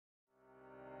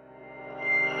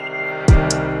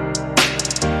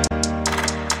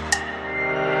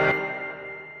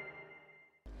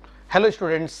Hello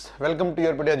students, welcome to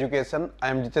YourPedia Education. I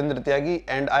am Jitendra Tyagi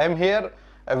and I am here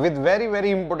with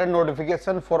very important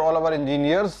notification for all our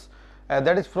engineers,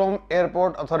 that is from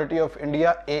Airport Authority of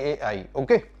India, AAI.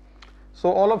 Okay,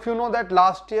 so all of you know that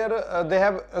last year they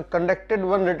have conducted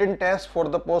one written test for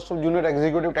the post of Junior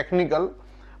Executive Technical,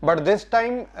 but this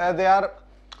time they are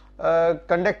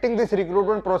conducting this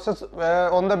recruitment process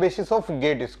on the basis of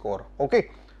GATE score.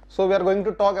 Okay, so we are going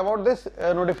to talk about this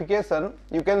notification.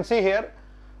 You can see here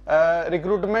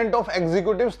recruitment of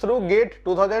executives through GATE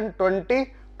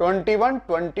 2020, 21,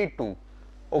 22.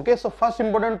 Okay, so first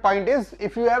important point is,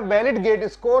 if you have valid GATE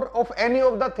score of any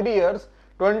of the 3 years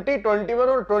 20, 21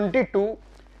 or 22,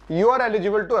 you are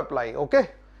eligible to apply.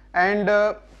 Okay, and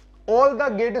all the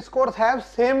GATE scores have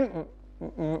same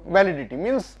validity,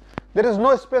 means there is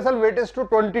no special weightage to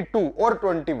 22 or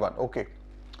 21. Okay,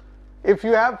 if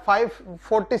you have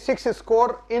 546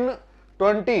 score in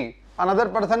 20, another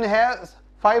person has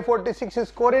 546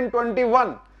 score in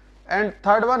 21 and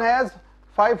third one has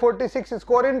 546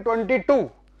 score in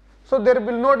 22, so there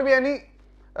will not be any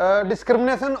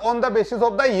discrimination on the basis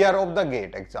of the year of the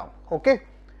GATE exam. Okay,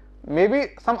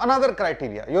 maybe some another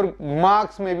criteria, your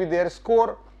marks, maybe their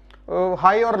score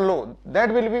high or low,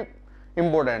 that will be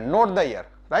important, not the year,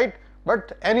 right?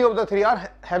 But any of the three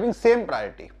are having same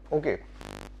priority. Okay,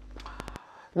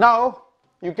 now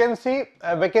you can see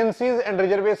vacancies and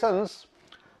reservations.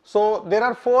 So there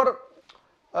are 4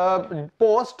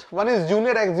 posts. One is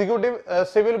Junior Executive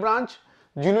Civil Branch,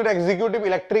 Junior Executive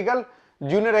Electrical,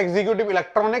 Junior Executive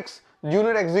Electronics,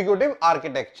 Junior Executive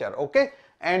Architecture. Okay,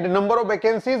 and number of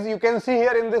vacancies you can see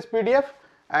here in this PDF,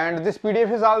 and this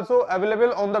PDF is also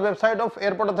available on the website of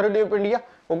Airport Authority of India.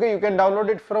 Okay, you can download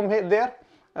it from there.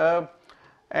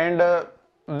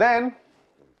 Then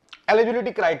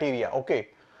eligibility criteria. Okay,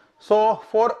 so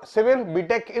for civil,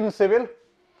 BTech in civil,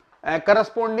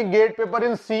 corresponding GATE paper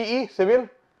in CE civil.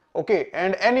 Okay,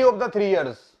 and any of the 3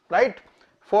 years, right?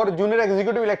 For Junior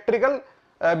Executive Electrical,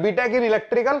 BTech in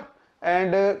electrical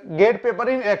and GATE paper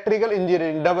in electrical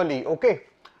engineering EE. Okay,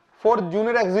 for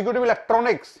Junior Executive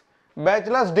Electronics,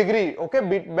 bachelor's degree. Okay,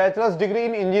 bachelor's degree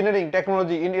in engineering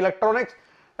technology in electronics,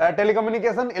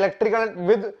 telecommunication, electrical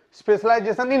with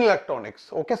specialization in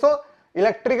electronics. Okay, so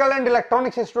electrical and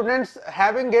electronics students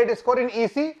having GATE score in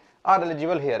EC are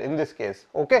eligible here in this case.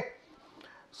 Okay,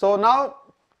 so now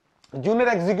Junior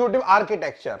Executive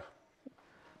Architecture,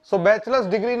 so bachelor's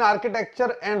degree in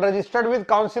architecture and registered with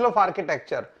Council of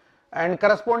Architecture, and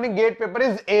corresponding GATE paper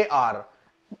is AR,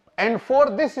 and for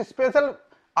this special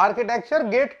architecture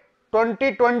GATE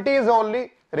 2020 is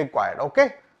only required.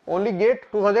 Okay, only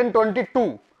GATE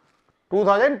 2022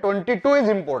 is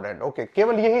important. Okay,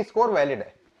 केवल यही score valid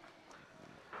है.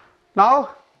 Now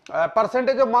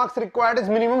percentage of marks required is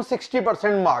minimum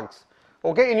 60% marks.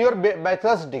 Okay, in your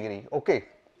bachelor's degree. Okay,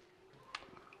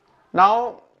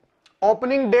 now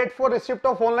opening date for receipt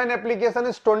of online application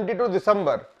is 22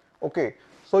 December. Okay,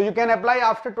 so you can apply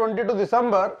after 22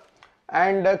 December,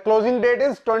 and closing date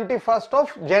is 21st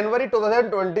of January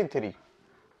 2023,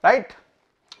 right?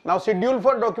 Now schedule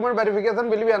for document verification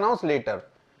will be announced later.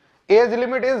 Age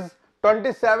limit is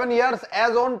 27 years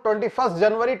as on 21st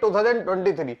January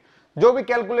 2023. जो भी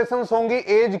calculations होंगी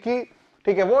as की,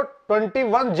 ठीक है, वो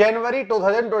 21 जनवरी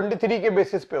 2023 के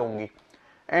basis पे होंगी,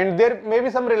 and there may be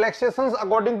some relaxations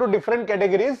according to different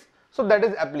categories, so that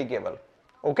is applicable.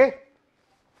 Okay,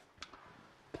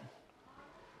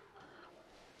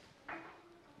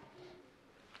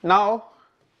 now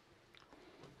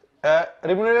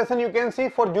remuneration you can see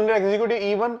for junior executive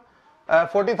E1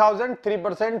 40,000,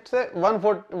 3% से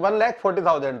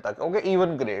 1,40,000 तक. Okay,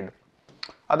 E1 grade.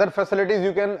 Other facilities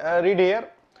you can read here.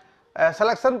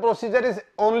 Selection procedure is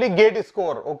only GATE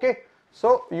score. Okay,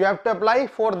 so you have to apply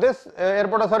for this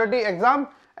airport authority exam,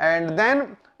 and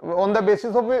then on the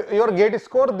basis of your GATE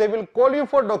score they will call you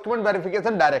for document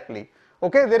verification directly.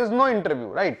 Okay, there is no interview,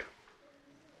 right?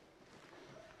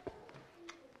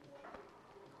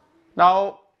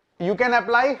 Now you can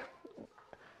apply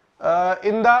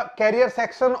in the career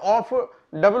section of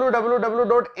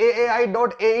www.aai.aero.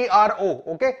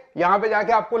 Okay, यहां पे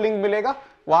जाके आपको link मिलेगा,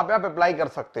 वहां पे आप apply कर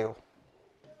सकते हो.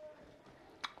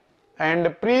 And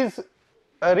please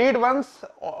read once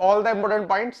all the important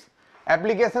points.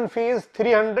 Application fees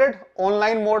 300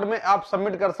 online mode में आप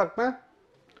सबमिट कर सकते हैं,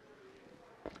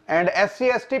 and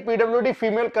SC ST PWD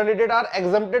female candidate are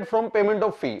exempted from payment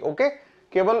of fee. Okay,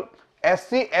 केवल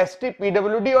SC ST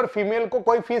PWD और फीमेल को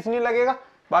कोई फीस नहीं लगेगा,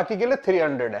 बाकी के लिए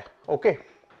 300 है. Okay,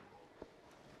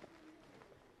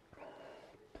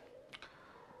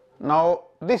 now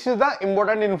this is the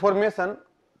important information.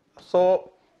 So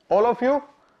all of you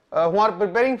who are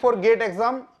preparing for GATE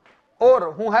exam,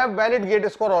 or who have valid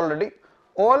gate score already,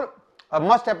 all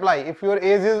must apply. If your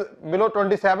age is below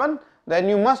 27, then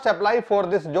you must apply for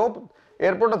this job.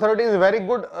 Airport authority is a very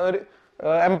good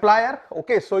employer.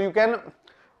 Okay, so you can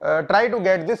try to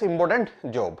get this important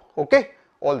job. Okay,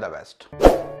 all the best.